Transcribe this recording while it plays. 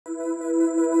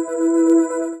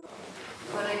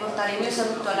mio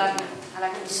saluto alla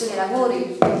Commissione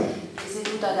Lavori,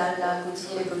 presieduta dal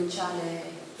consigliere provinciale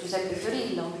Giuseppe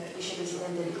Fiorillo,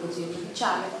 vicepresidente del Consiglio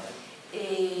provinciale,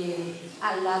 e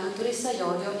alla dottoressa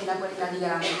Iorio nella qualità di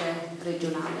garante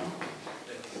regionale.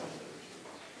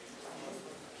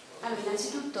 Allora,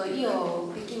 innanzitutto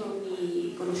io, per chi non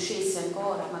mi conoscesse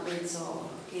ancora, ma penso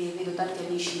che vedo tanti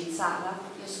amici in sala,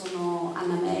 io sono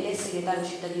Anna Mele, segretario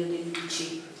cittadino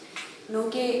dell'UDC,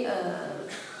 nonché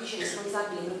vice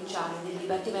responsabile provinciale del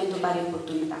Dipartimento Pari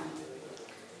Opportunità.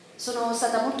 Sono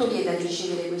stata molto lieta di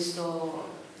ricevere questo.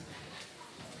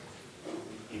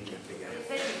 In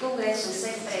effetti il Congresso è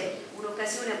sempre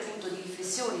un'occasione appunto di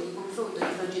riflessione, di confronto,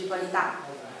 di progettualità,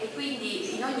 e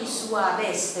quindi in ogni sua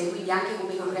veste, quindi anche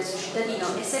come Congresso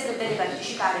cittadino, è sempre bene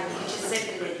partecipare perché c'è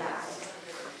sempre da imparare.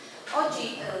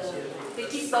 Oggi per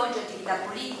chi svolge attività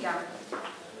politica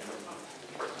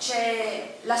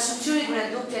c'è l'assunzione di una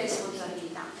doppia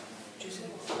responsabilità.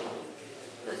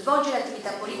 Svolgere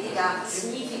attività politica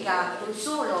significa non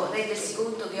solo rendersi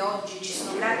conto che oggi ci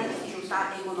sono grandi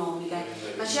difficoltà economiche,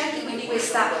 ma c'è anche quindi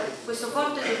questo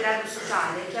forte degrado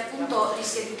sociale che appunto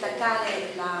rischia di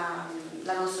intaccare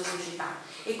la nostra società,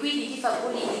 e quindi chi fa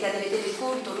politica deve tenere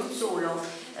conto non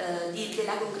solo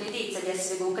della concretezza, di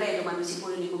essere concreto quando si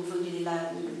pone nei confronti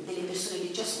delle persone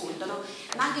che ci ascoltano,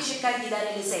 ma anche cercare di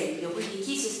dare l'esempio. Quindi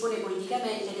chi si espone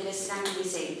politicamente deve essere anche un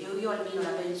esempio. Io almeno la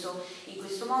penso in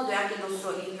questo modo, e anche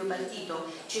il mio partito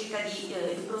cerca di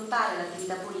improntare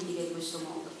l'attività politica in questo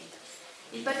modo.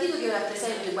 Il partito che io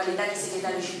rappresento in qualità di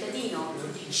segretario cittadino,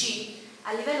 l'UDC,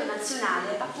 a livello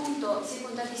nazionale appunto si è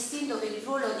contraddistinto per il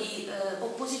ruolo di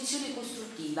opposizione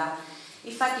costruttiva.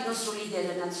 Infatti il nostro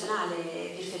leader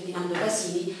nazionale, Ferdinando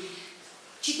Casini,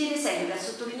 ci tiene sempre a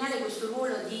sottolineare questo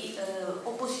ruolo di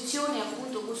opposizione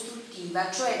appunto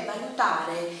costruttiva, cioè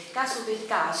valutare caso per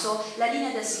caso la linea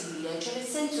da seguire, cioè nel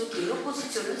senso che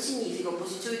l'opposizione non significa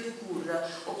opposizione tout court,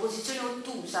 opposizione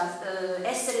ottusa,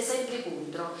 essere sempre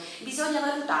contro. Bisogna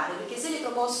valutare, perché se le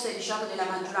proposte della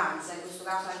maggioranza, in questo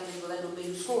caso anche del governo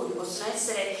Berlusconi, possono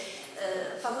essere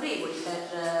favorevoli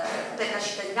per la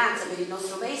cittadinanza, per il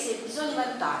nostro paese, bisogna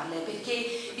valutarle,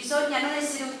 perché bisogna non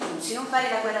essere ottusi, non fare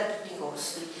la guerra a tutti i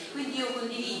costi. Quindi io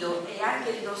condivido, e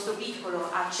anche il nostro piccolo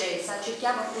a Cesa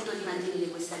cerchiamo appunto di mantenere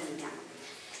questa linea.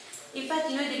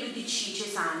 Infatti noi dell'UDC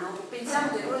cesano pensiamo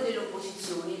che il ruolo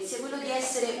dell'opposizione sia quello di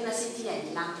essere una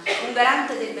sentinella, un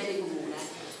garante del bene comune.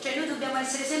 Cioè noi dobbiamo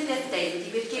essere sempre attenti,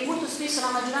 perché molto spesso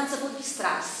la maggioranza può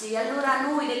distrarsi, e allora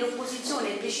noi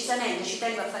dell'opposizione, precisamente, ci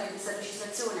tengo a fare questa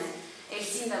precisazione e il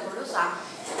sindaco lo sa,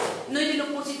 noi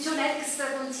dell'opposizione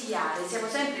extraconsigliare siamo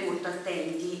sempre molto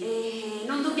attenti e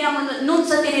non dobbiamo non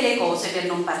sapere le cose per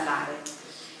non parlare.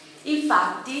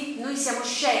 Infatti noi siamo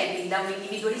scevri da un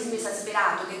individualismo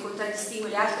esasperato che contraddistingue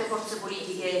le altre forze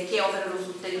politiche che operano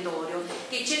sul territorio,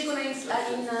 che cercano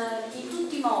in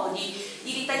tutti i modi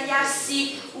di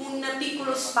ritagliarsi un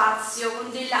piccolo spazio,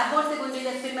 a volte con delle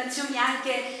affermazioni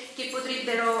anche che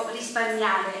potrebbero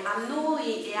risparmiare a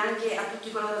noi e anche a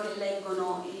tutti coloro che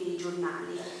leggono i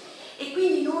giornali. E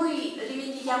quindi noi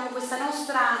rivendichiamo questa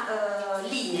nostra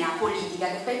linea politica,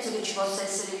 che penso che ci possa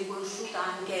essere riconosciuta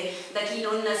anche da chi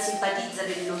non simpatizza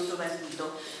per il nostro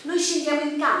partito. Noi scendiamo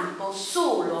in campo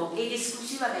solo ed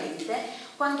esclusivamente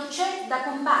quando c'è da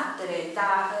combattere,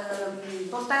 da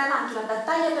portare avanti una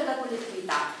battaglia per la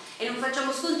collettività, e non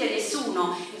facciamo sconti a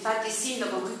nessuno. Infatti il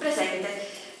sindaco qui presente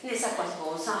ne sa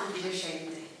qualcosa di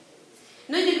recente.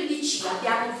 Noi dell'UDC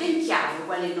abbiamo ben chiaro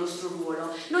qual è il nostro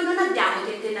ruolo, noi non abbiamo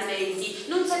tentennamenti,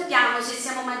 non sappiamo se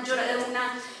siamo una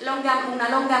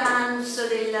longa manus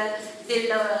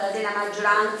della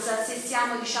maggioranza, se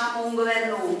siamo un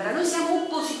governo ombra. Noi siamo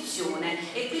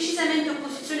opposizione, e precisamente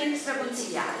opposizione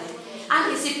extraconsigliare,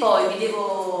 anche se poi vi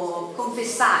devo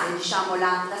confessare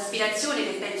l'aspirazione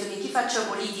che penso che chi faccia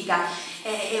politica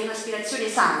è un'aspirazione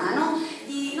sana, no?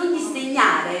 Di non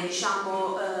disdegnare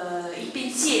il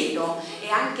pensiero e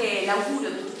anche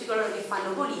l'augurio per tutti coloro che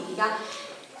fanno politica,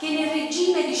 che nel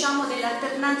regime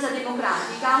dell'alternanza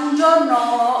democratica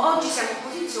oggi siamo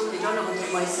opposizione, un giorno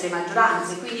potremmo essere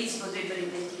maggioranza, e quindi si potrebbero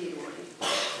invertire i ruoli.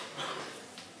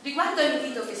 Riguardo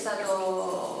all'invito che mi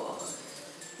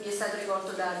è stato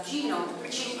rivolto da Gino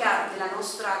circa della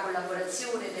nostra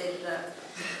collaborazione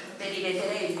per i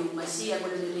referendum, sia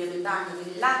quello del Rio Bretagne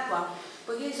che dell'acqua,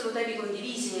 poiché sono temi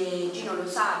condivisi e Gino lo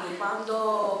sa, che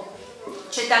quando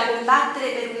c'è da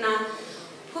combattere per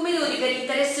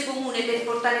l'interesse comune, per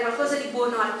portare qualcosa di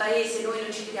buono al paese, noi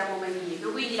non ci tiriamo mai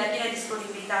indietro, quindi la piena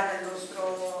disponibilità dal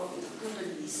nostro punto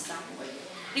di vista.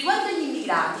 Riguardo agli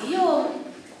immigrati,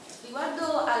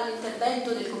 riguardo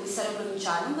all'intervento del commissario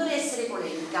provinciale, non vorrei essere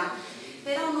polemica,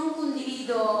 però non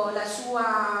condivido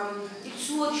il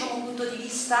suo diciamo, un punto di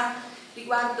vista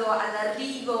riguardo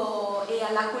all'arrivo e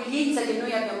all'accoglienza che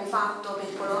noi abbiamo fatto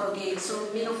per coloro che sono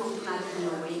meno fortunati di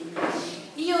noi.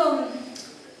 Io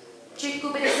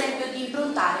cerco per esempio di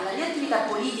improntare la mia attività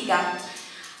politica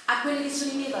a quelli che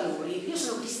sono i miei valori. Io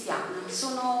sono cristiana,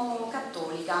 sono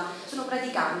cattolica, sono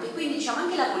praticante, quindi diciamo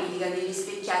anche la politica deve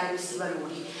rispecchiare questi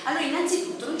valori. Allora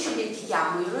innanzitutto non ci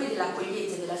dimentichiamo i valori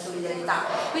dell'accoglienza e della solidarietà,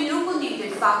 quindi non condivido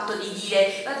il fatto di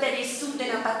dire va bene, il Sud è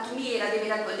una pattumiera,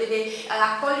 deve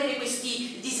accogliere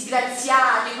questi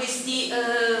disgraziati, questi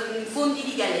fondi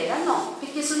di galera, no,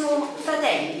 perché sono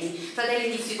fratelli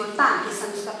in difficoltà che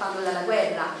stanno scappando dalla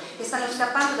guerra, che stanno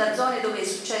scappando da zone dove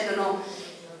succedono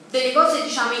delle cose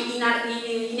diciamo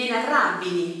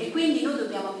inenarrabili, e quindi noi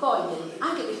dobbiamo accoglierli,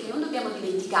 anche perché non dobbiamo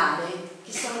dimenticare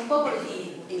che siamo un popolo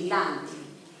di emigranti,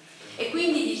 e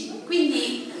quindi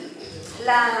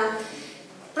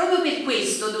proprio per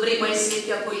questo dovremmo essere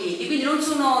più accoglienti. Quindi non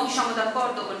sono diciamo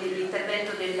d'accordo con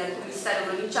l'intervento del commissario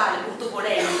provinciale, molto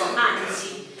polemico,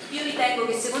 anzi io ritengo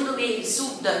che secondo me il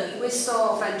Sud in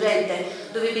questo frangente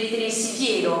dovrebbe ritenersi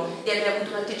fiero di aver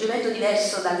avuto un atteggiamento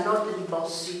diverso dal Nord di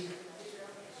Bossi,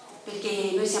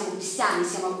 perché noi siamo cristiani,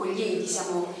 siamo accoglienti,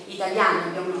 siamo italiani,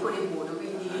 abbiamo il cuore buono,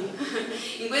 quindi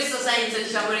in questo senso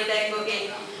diciamo ritengo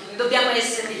che dobbiamo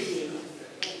esserne fieri.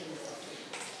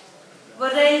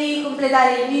 Vorrei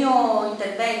completare il mio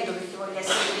intervento, perché voglio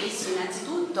essere verissimo,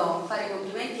 innanzitutto fare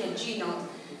complimenti a Gino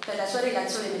per la sua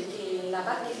relazione, perché la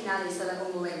parte finale è stata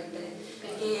commovente,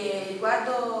 perché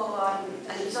riguardo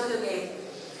all'episodio che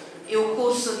è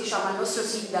occorso diciamo al nostro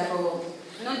sindaco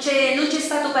non c'è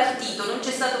stato partito, non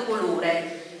c'è stato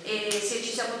colore, e se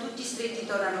ci siamo tutti stretti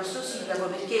intorno al nostro sindaco,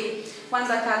 perché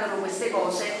quando accadono queste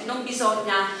cose non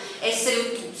bisogna essere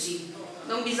ottusi,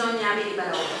 non bisogna avere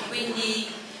parole, quindi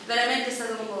veramente è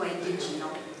stato commovente Gino.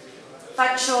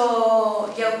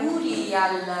 Faccio gli auguri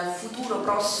al futuro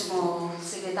prossimo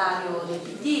segretario del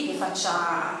PD, che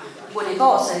faccia buone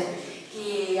cose,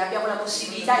 che abbiamo la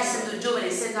possibilità, essendo giovane,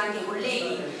 essendo anche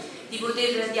colleghi, di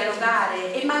poter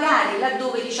dialogare e magari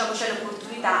laddove diciamo c'è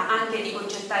l'opportunità anche di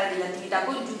concertare delle attività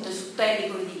congiunte su temi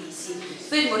condivisi,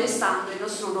 fermo restando il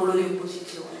nostro ruolo di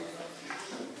opposizione.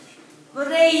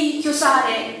 Vorrei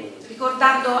chiosare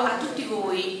ricordando a tutti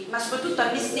voi, ma soprattutto a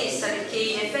me stessa, perché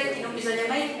in effetti non bisogna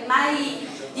mai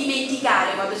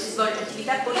dimenticare, quando si svolge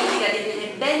attività politica, di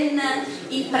avere ben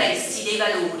impressi dei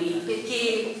valori,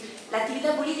 perché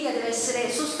l'attività politica deve essere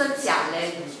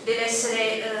sostanziale, deve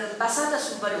essere basata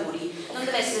su valori, non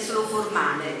deve essere solo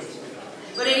formale.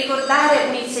 Vorrei ricordare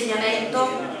un insegnamento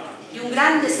di un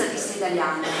grande statista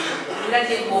italiano, un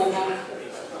grande uomo,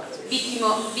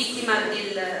 vittima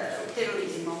del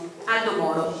terrorismo, Aldo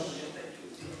Moro.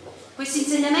 Questo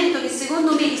insegnamento che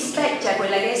secondo me rispecchia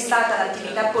quella che è stata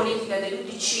l'attività politica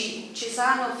dell'UDC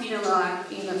cesano fino a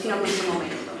questo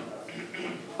momento.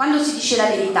 Quando si dice la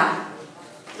verità,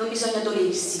 non bisogna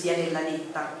dolersi di averla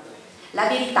detta. La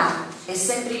verità è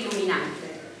sempre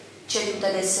illuminante, ci aiuta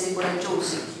ad essere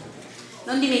coraggiosi.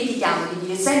 Non dimentichiamo di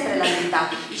dire sempre la verità.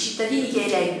 I cittadini che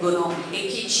eleggono e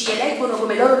che ci eleggono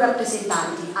come loro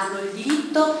rappresentanti hanno il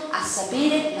diritto a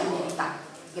sapere la verità.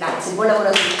 Grazie, buon lavoro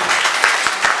a tutti.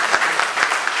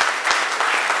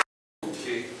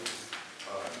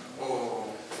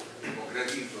 Ho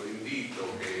gradito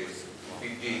l'invito che il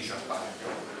PD ci ha fatto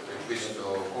per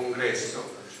questo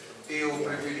congresso e ho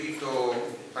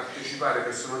preferito partecipare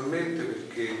personalmente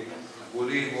perché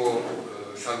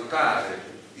volevo salutare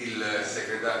il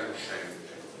segretario uscente,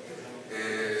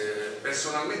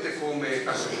 personalmente come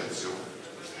associazione.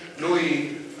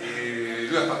 Lui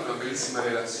ha fatto una bellissima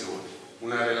relazione,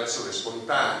 una relazione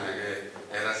spontanea che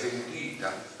era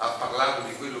sentita, ha parlato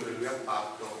di quello che lui ha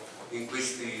fatto in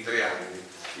questi 3 anni.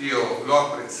 Io l'ho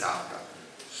apprezzata.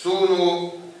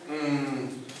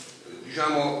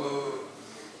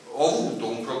 Ho avuto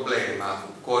un problema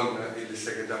con il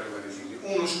segretario Varesini,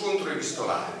 uno scontro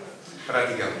epistolare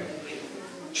praticamente.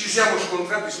 Ci siamo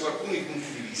scontrati su alcuni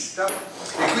punti di vista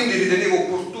e quindi ritenevo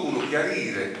opportuno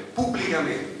chiarire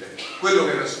pubblicamente quello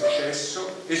che era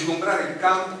successo e sgombrare il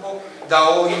campo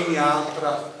da ogni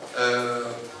altra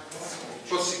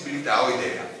possibilità o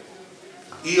idea.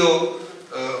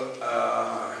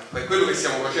 Per quello che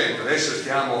stiamo facendo, adesso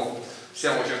stiamo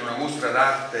facendo una mostra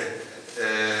d'arte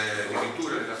di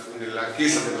pittura nella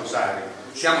Chiesa del Rosario,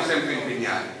 siamo sempre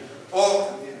impegnati.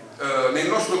 Nel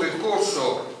nostro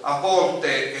percorso a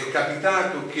volte è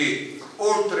capitato che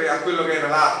oltre a quello che era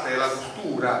l'arte, la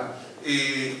cultura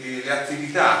e le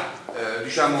attività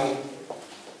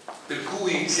per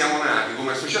cui siamo nati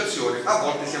come associazione, a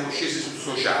volte siamo scesi sul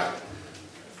sociale.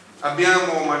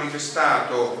 Abbiamo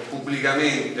manifestato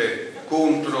pubblicamente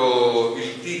contro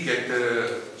il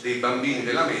ticket dei bambini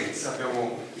della mensa,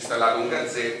 abbiamo installato un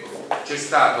gazebo, c'è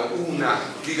stata una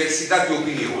diversità di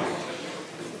opinioni.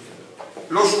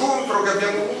 Lo scontro che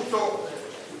abbiamo avuto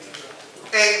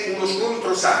è uno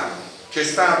scontro sano, c'è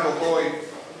stato poi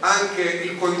anche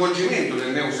il coinvolgimento del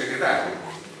neosegretario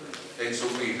Enzo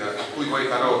Guida, a cui poi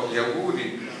farò gli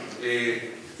auguri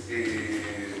e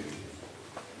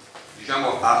diciamo,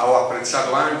 ho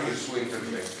apprezzato anche il suo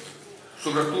intervento,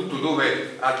 soprattutto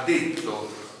dove ha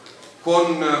detto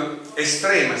con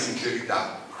estrema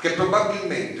sincerità che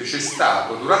probabilmente c'è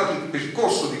stato durante il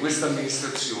percorso di questa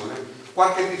amministrazione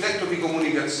qualche difetto di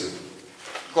comunicazione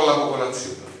con la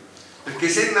popolazione, perché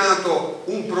se è nato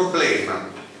un problema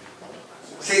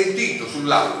sentito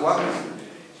sull'acqua,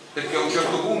 perché a un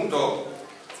certo punto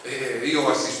io ho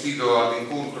assistito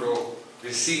all'incontro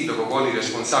del sindaco con i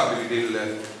responsabili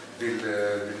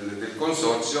del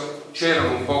consorzio,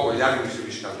 c'erano un po' gli animi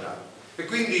surriscaldati, e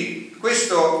quindi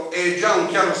questo è già un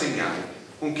chiaro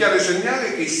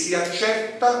segnale che si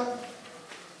accetta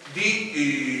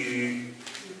di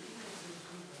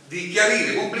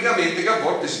chiarire pubblicamente che a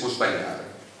volte si può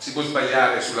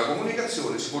sbagliare sulla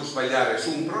comunicazione, si può sbagliare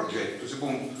su un progetto, si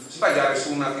può sbagliare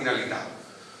su una finalità,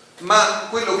 ma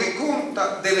quello che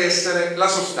conta deve essere la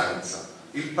sostanza.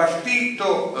 Il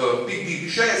partito PD di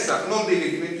Cesa non deve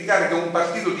dimenticare che è un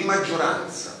partito di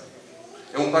maggioranza,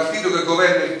 è un partito che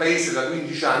governa il paese da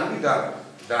 15 anni,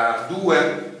 da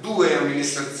due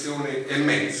amministrazioni e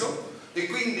mezzo, e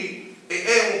quindi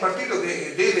è un partito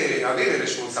che deve avere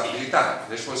responsabilità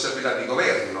di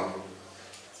governo,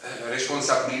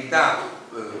 responsabilità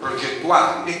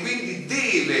progettuali, e quindi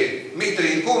deve mettere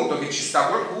in conto che ci sta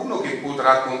qualcuno che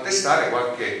potrà contestare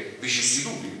qualche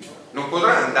vicissitudine, non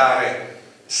potrà andare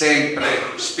sempre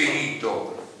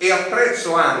spedito. E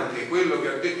apprezzo anche quello che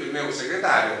ha detto il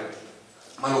neosegretario,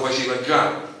 ma lo faceva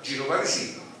già Gino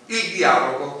Paresini, il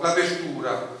dialogo,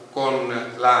 l'apertura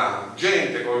con la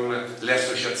gente, con le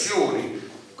associazioni,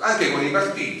 anche con i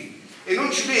partiti. E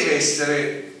non ci deve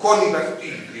essere con i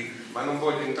partiti, ma non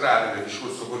voglio entrare nel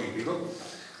discorso politico,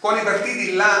 con i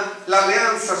partiti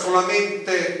l'alleanza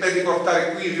solamente per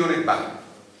riportare qui il rione Bagno,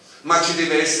 ma ci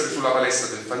deve essere sulla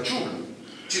palestra del fanciullo,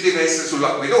 ci deve essere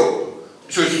sull'acquedotto,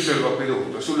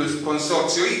 sul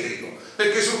consorzio idrico,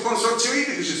 perché sul consorzio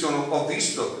idrico ho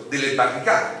visto delle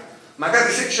barricate.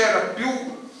 Magari se c'era più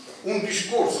un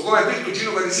discorso, come ha detto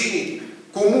Gino Paresini,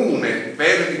 comune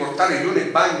per riportare il rione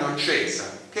Bagno a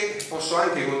Cesa, che posso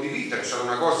anche condividere, sarà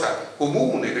una cosa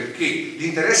comune, perché gli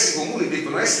interessi comuni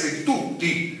devono essere di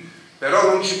tutti,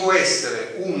 però non ci può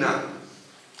essere una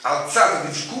alzata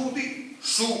di scudi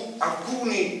su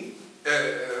alcuni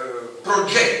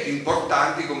progetti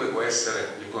importanti, come può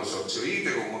essere il consorzio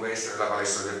idrico, come può essere la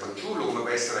palestra del fanciullo, come può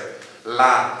essere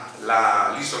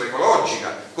l'isola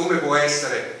ecologica, come può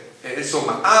essere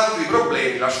insomma altri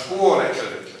problemi, la scuola,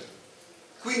 eccetera eccetera.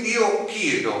 Quindi io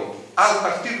chiedo al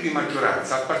partito di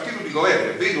maggioranza, al partito di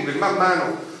governo, e vedo che man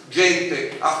mano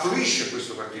gente affluisce a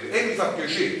questo partito e mi fa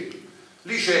piacere.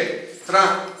 Lì c'è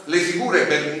tra le figure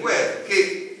Berlinguer,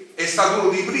 che è stato uno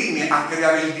dei primi a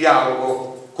creare il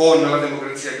dialogo con la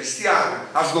democrazia cristiana,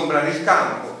 a sgombrare il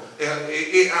campo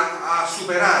e a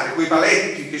superare quei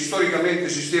paletti che storicamente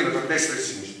esistevano tra destra e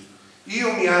sinistra.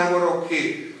 Io mi auguro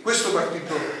che questo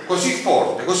partito così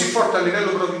forte a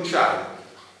livello provinciale,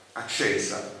 a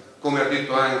Cesa, come ha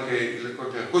detto anche il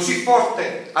coordinatore, così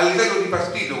forte a livello di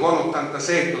partito, con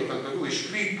 87-82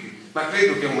 iscritti, ma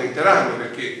credo che aumenteranno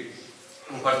perché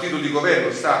un partito di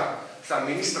governo sta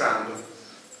amministrando.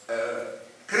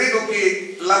 Credo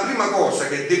che la prima cosa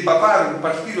che debba fare un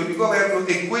partito di governo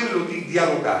è quello di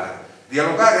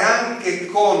dialogare anche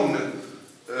con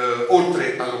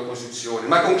oltre all'opposizione,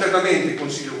 ma concretamente il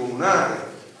Consiglio Comunale,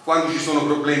 quando ci sono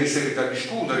problemi seri da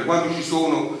discutere, quando ci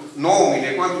sono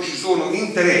nomine, quando ci sono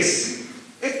interessi,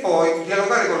 e poi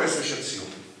dialogare con le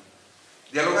associazioni.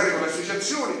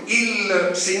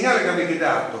 Il segnale che avete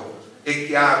dato è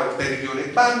chiaro per il rione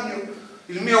Bagno.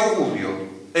 Il mio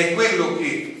augurio è quello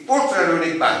che oltre al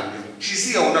rione Bagno ci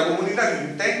sia una comunità di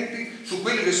intenti su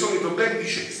quelli che sono i problemi di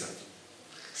Cesa.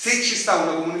 Se ci sta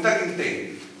una comunità di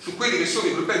intenti su quelli che sono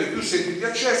i problemi più sentiti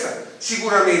a Cesa,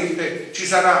 sicuramente ci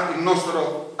sarà il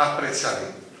nostro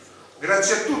apprezzamento.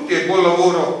 Grazie a tutti e buon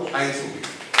lavoro a Enzo Guida.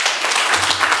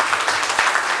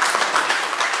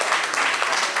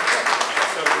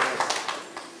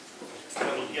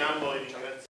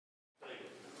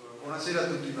 Buonasera a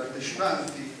tutti i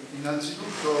partecipanti.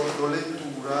 Innanzitutto do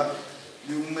lettura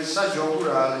di un messaggio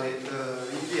augurale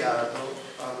inviato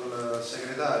al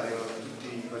segretario, a tutti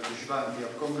i partecipanti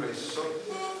al Congresso,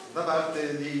 da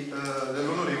parte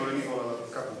dell'onorevole Nicola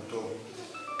Caputo.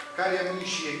 Cari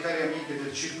amici e cari amiche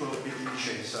del Circolo PD di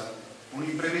Cesa,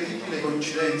 Un'imprevedibile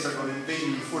coincidenza con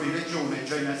impegni fuori regione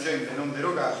già in agenda e non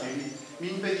derogabili mi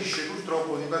impedisce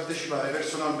purtroppo di partecipare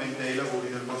personalmente ai lavori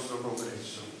del vostro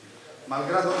congresso.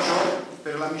 Malgrado ciò,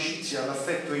 per l'amicizia,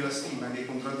 l'affetto e la stima che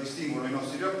contraddistinguono i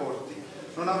nostri rapporti,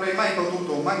 non avrei mai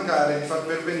potuto mancare di far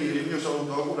pervenire il mio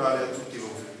saluto augurale a tutti voi.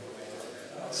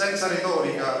 Senza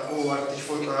retorica o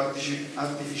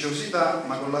artificiosità,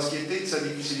 ma con la schiettezza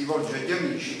di chi si rivolge agli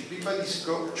amici,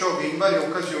 ribadisco ciò che in varie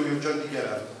occasioni ho già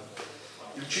dichiarato.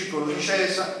 Il circolo di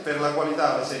Cesa, per la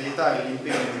qualità, la serietà e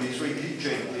l'impegno dei suoi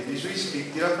dirigenti e dei suoi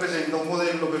iscritti, rappresenta un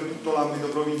modello per tutto l'ambito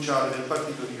provinciale del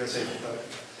partito di Caserta.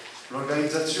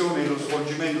 L'organizzazione e lo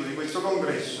svolgimento di questo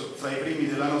congresso, tra i primi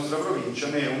della nostra provincia,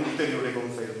 ne è un'ulteriore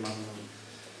conferma.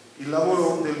 Il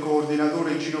lavoro del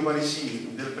coordinatore Gino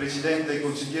Parisini, del presidente e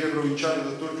consigliere provinciale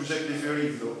dottor Giuseppe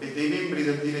Fiorillo e dei membri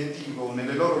del direttivo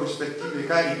nelle loro rispettive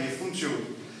cariche e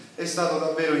funzioni è stato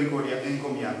davvero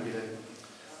encomiabile.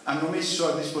 Hanno messo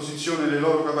a disposizione le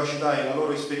loro capacità e la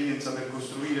loro esperienza per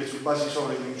costruire su basi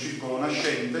solide un circolo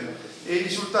nascente e i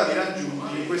risultati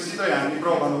raggiunti in questi 3 anni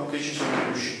provano che ci sono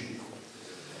riusciti.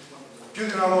 Più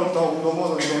di una volta ho avuto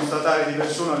modo di constatare di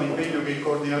persona l'impegno che il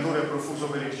coordinatore ha profuso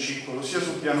per il circolo, sia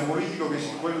sul piano politico che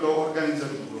su quello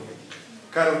organizzativo.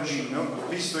 Caro Gino,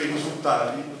 visto i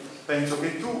risultati, penso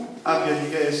che tu abbia di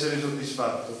che essere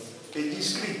soddisfatto e gli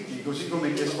iscritti, così come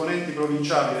gli esponenti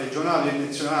provinciali, regionali e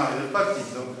nazionali del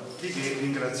partito, di che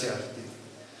ringraziarti.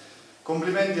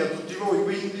 Complimenti a tutti voi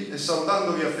quindi e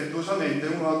salutandovi affettuosamente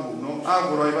uno ad uno,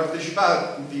 auguro ai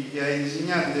partecipanti e ai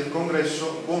designati del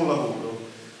congresso buon lavoro,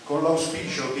 con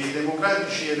l'auspicio che i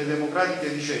democratici e le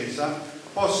democratiche di Cesa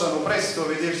possano presto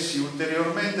vedersi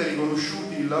ulteriormente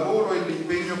riconosciuti il lavoro e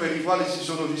l'impegno per i quali si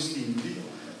sono distinti,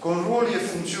 con ruoli e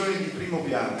funzioni di primo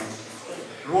piano.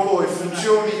 Ruolo e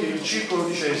funzioni che il circolo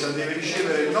di Cesa deve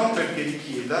ricevere non perché li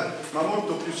chieda, ma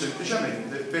molto più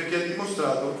semplicemente perché ha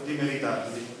dimostrato di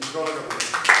meritarli. Nicola Capone.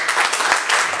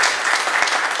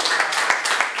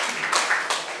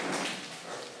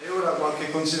 E ora qualche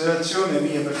considerazione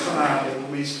mia personale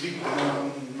come iscritto,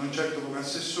 non certo come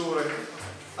assessore,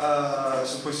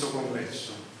 su questo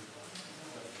congresso.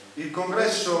 Il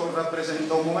congresso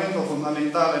rappresenta un momento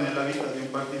fondamentale nella vita di un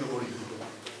partito politico.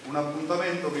 Un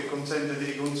appuntamento che consente di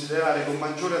riconsiderare con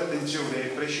maggiore attenzione e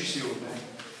precisione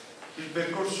il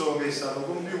percorso che è stato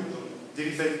compiuto, di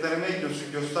riflettere meglio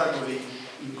sugli ostacoli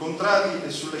incontrati e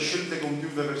sulle scelte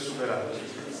compiute per superarli,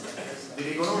 di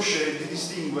riconoscere e di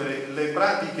distinguere le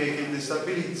pratiche che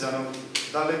destabilizzano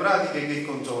dalle pratiche che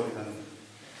consolidano.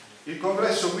 Il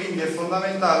congresso quindi è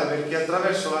fondamentale perché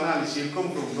attraverso l'analisi e il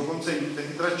confronto consente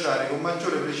di tracciare con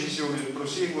maggiore precisione il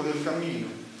prosieguo del cammino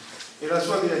e la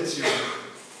sua direzione,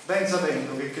 ben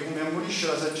sapendo che come ammonisce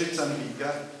la saggezza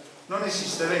antica non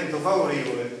esiste vento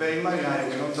favorevole per il marinaio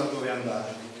che non sa dove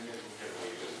andare.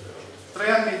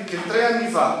 Che 3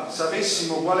 anni fa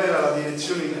sapessimo qual era la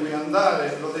direzione in cui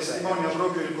andare lo testimonia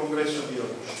proprio il congresso di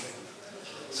oggi.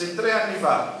 Se 3 anni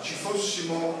fa ci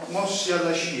fossimo mossi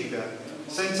alla cieca,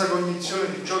 senza cognizione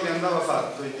di ciò che andava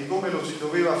fatto e di come lo si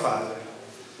doveva fare,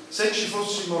 se ci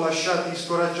fossimo lasciati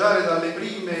scoraggiare dalle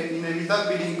prime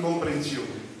inevitabili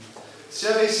incomprensioni, se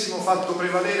avessimo fatto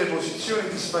prevalere posizioni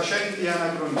disfacenti e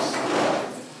anacronistiche,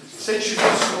 se ci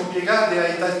fossimo piegati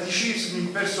ai tatticismi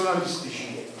personalistici,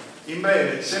 in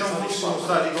breve, se non fossimo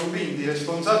stati convinti,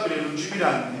 responsabili e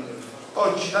lungimiranti,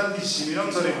 oggi tantissimi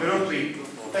non sarebbero qui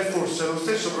e forse lo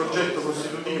stesso progetto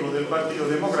costitutivo del Partito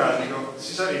Democratico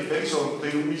si sarebbe risolto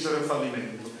in un misero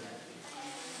fallimento.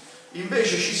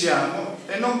 Invece ci siamo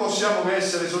e non possiamo che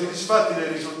essere soddisfatti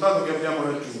del risultato che abbiamo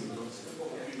raggiunto.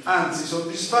 Anzi,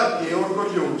 soddisfatti e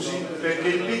orgogliosi perché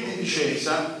il PD di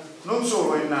Cesa non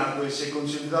solo è nato e si è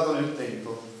consolidato nel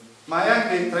tempo, ma è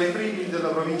anche tra i primi della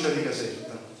provincia di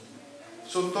Caserta.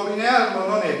 Sottolinearlo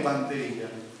non è panteria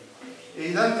e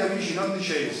i tanti amici non di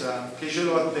Cesa che ce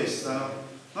lo attestano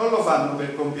non lo fanno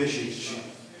per compiacerci,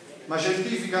 ma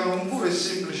certificano un puro e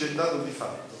semplice dato di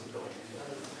fatto.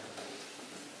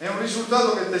 È un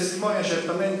risultato che testimonia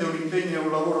certamente un impegno e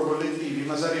un lavoro collettivi,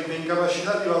 ma sarebbe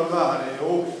incapacità di valutare,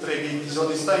 oltre che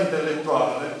disonestà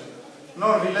intellettuale,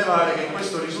 non rilevare che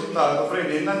questo risultato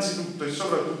premia innanzitutto e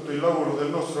soprattutto il lavoro del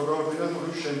nostro coordinatore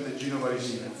uscente Gino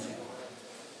Parisini.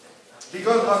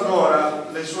 Ricordo ancora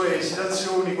le sue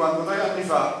esitazioni quando 3 anni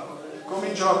fa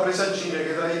cominciò a presagire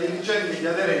che tra i dirigenti e gli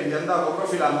aderenti andava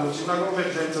profilandosi una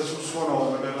convergenza sul suo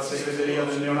nome per la segreteria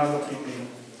del neonato PD.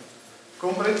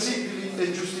 Comprensibili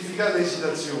e giustificate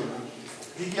esitazioni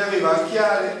di chi aveva a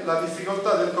chiare la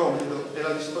difficoltà del compito e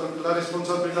la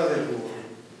responsabilità del ruolo.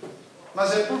 Ma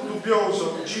seppur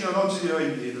dubbioso, Gino non si tirò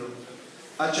indietro,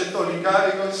 accettò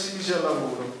l'incarico e si mise al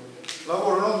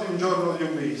lavoro non di un giorno o di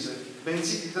un mese,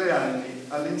 bensì di 3 anni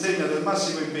all'insegna del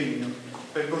massimo impegno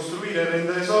per costruire e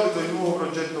rendere solido il nuovo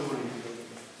progetto politico.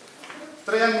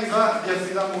 3 anni fa gli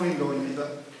affidammo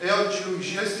un'incognita e oggi lui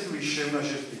ci restituisce una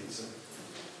certezza.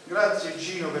 Grazie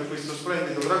Gino per questo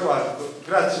splendido traguardo,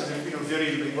 grazie Serpino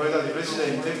Fiorillo in qualità di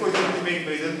presidente e poi tutti i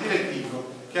membri del direttivo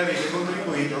che avete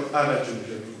contribuito a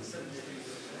raggiungerlo.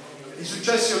 I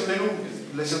successi ottenuti,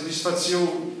 le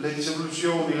soddisfazioni, le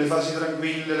disillusioni, le fasi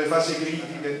tranquille, le fasi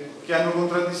critiche che hanno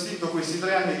contraddistinto questi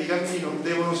 3 anni di cammino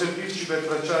devono servirci per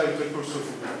tracciare il percorso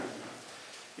futuro.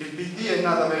 Il PD è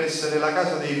nata per essere la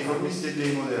casa dei riformisti e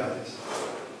dei moderati.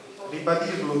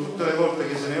 Ribadirlo tutte le volte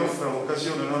che se ne offra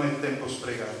l'occasione non è tempo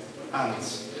sprecato,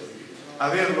 anzi,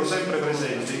 averlo sempre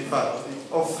presente, infatti,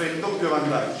 offre il doppio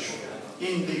vantaggio,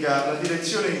 indica la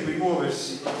direzione in cui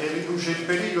muoversi e riduce il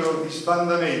pericolo di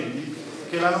sbandamenti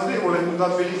che la notevole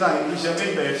mutabilità in cui siamo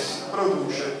immersi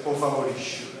produce o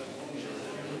favorisce.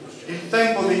 Il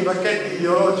tempo dei pacchetti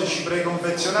ideologici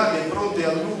preconfezionati e pronti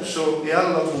all'uso e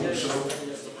all'abuso,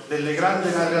 delle grandi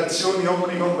narrazioni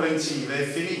omnicomprensive è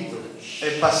finito,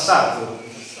 è passato,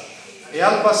 e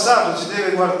al passato si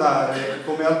deve guardare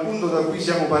come al punto da cui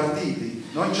siamo partiti,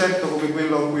 non certo come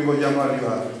quello a cui vogliamo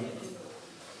arrivare.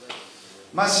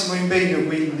 Massimo impegno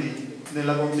quindi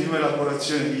nella continua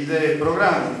elaborazione di idee e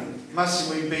programmi,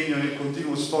 massimo impegno nel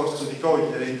continuo sforzo di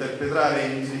cogliere, interpretare e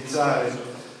indirizzare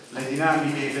le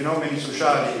dinamiche e i fenomeni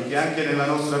sociali che anche nella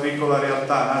nostra piccola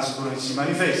realtà nascono e si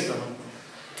manifestano,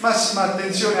 massima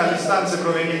attenzione alle istanze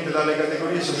provenienti dalle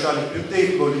categorie sociali più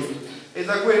deboli e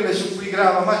da quelle su cui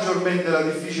grava maggiormente la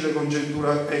difficile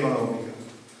congiuntura economica,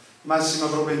 massima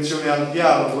propensione al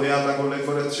dialogo e alla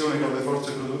collaborazione con le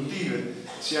forze produttive,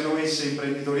 siano esse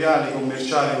imprenditoriali,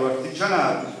 commerciali o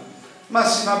artigianali,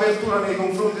 massima apertura nei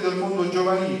confronti del mondo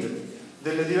giovanile,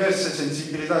 delle diverse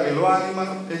sensibilità che lo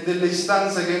animano e delle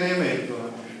istanze che ne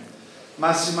emergono,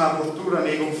 massima apertura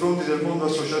nei confronti del mondo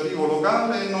associativo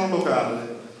locale e non locale,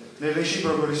 nel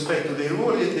reciproco rispetto dei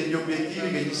ruoli e degli obiettivi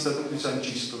che gli statuti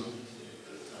sanciscono,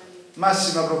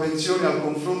 massima propensione al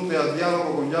confronto e al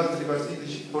dialogo con gli altri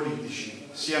partiti politici,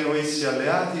 siano essi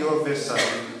alleati o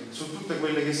avversari, su tutte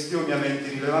quelle questioni aventi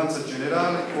rilevanza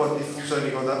generale o a diffusa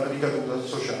ricaduta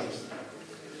sociale.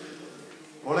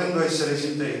 Volendo essere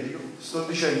sintetico, sto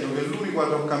dicendo che l'unico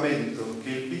arroccamento che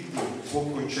il PD può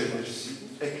concedersi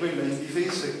è quello in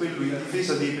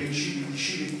difesa dei principi di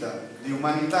civiltà, di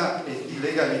umanità e di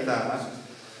legalità,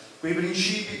 quei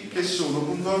principi che sono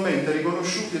puntualmente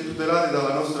riconosciuti e tutelati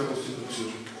dalla nostra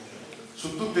Costituzione.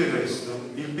 Su tutto il resto,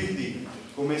 il PD,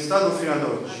 come è stato fino ad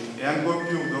oggi e ancor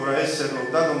più dovrà esserlo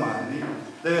da domani,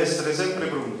 deve essere sempre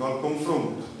pronto al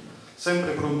confronto,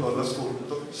 sempre pronto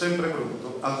all'ascolto, sempre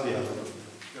pronto al dialogo.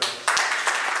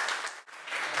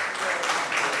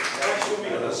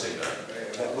 Buonasera.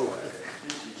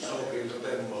 So che il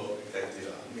tempo è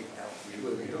tirato, i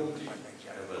 2 minuti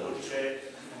è veloce.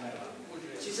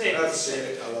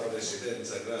 Grazie alla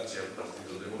Presidenza, grazie al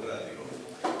Partito Democratico.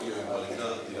 Io in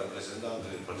qualità di rappresentante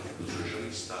del Partito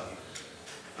Socialista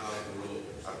auguro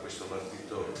a questo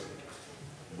partito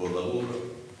buon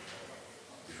lavoro,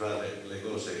 di fare le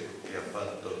cose che ha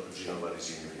fatto Gino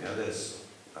Parisini fino adesso,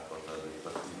 ha portato il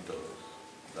partito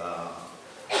da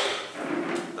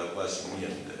quasi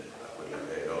niente a quello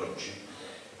che è oggi.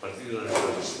 Il Partito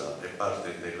Socialista è parte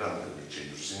integrante del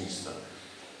centro-sinistra.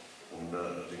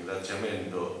 Un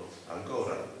ringraziamento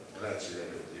ancora, grazie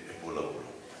e buon lavoro.